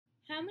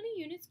How many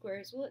unit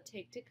squares will it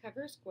take to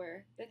cover a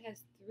square that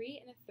has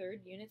 3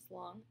 1/3 units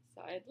long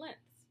side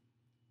lengths?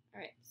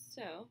 All right,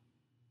 so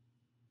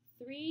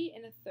 3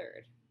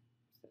 1/3.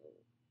 So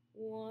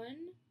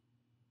 1,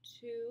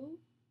 2,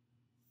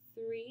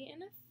 3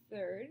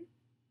 1/3,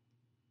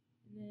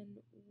 and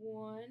then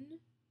 1,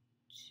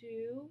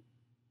 2,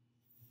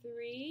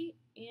 3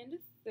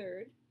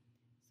 1/3.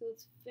 So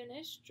let's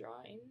finish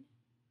drawing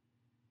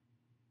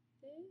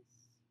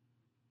this.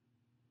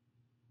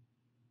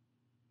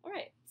 All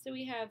right, so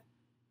we have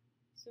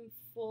some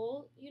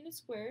full unit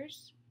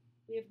squares.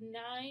 We have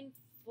 9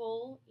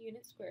 full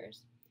unit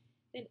squares.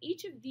 Then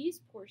each of these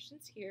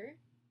portions here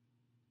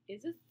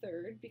is a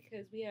third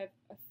because we have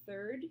a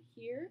third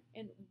here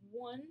and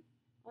 1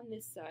 on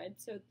this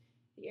side. So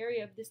the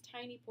area of this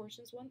tiny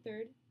portion is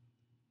 1/3.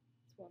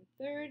 It's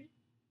 1/3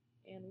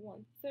 and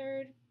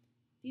 1/3.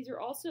 These are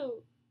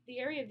also, the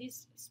area of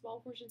these small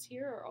portions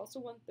here are also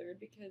 1/3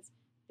 because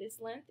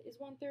this length is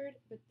 1/3,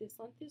 but this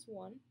length is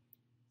 1.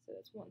 So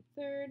that's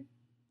 1/3,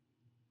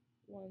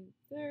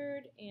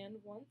 1/3,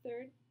 and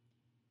 1/3.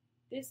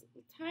 This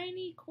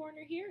tiny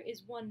corner here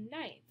is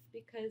 1/9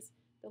 because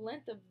the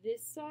length of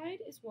this side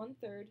is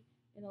 1/3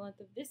 and the length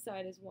of this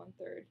side is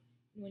 1/3.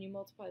 And when you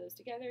multiply those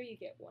together, you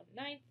get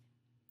 1/9.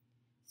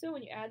 So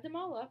when you add them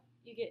all up,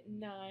 you get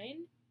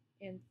 9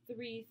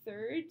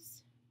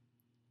 3/3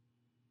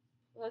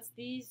 plus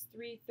these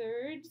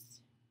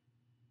 3/3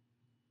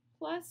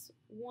 plus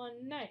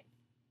 1/9.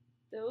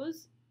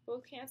 Those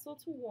both cancel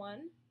to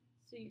 1,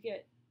 so you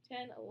get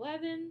 10,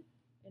 11,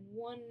 and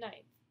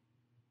 1/9.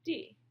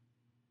 D.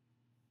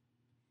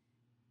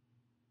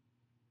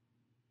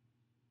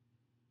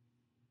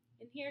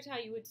 And here's how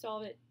you would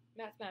solve it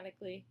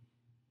mathematically,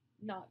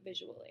 not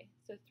visually.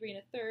 So 3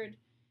 1/3,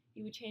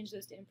 you would change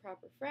those to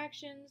improper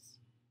fractions,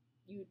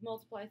 you would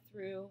multiply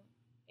through,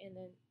 and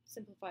then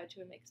simplify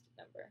to a mixed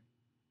number.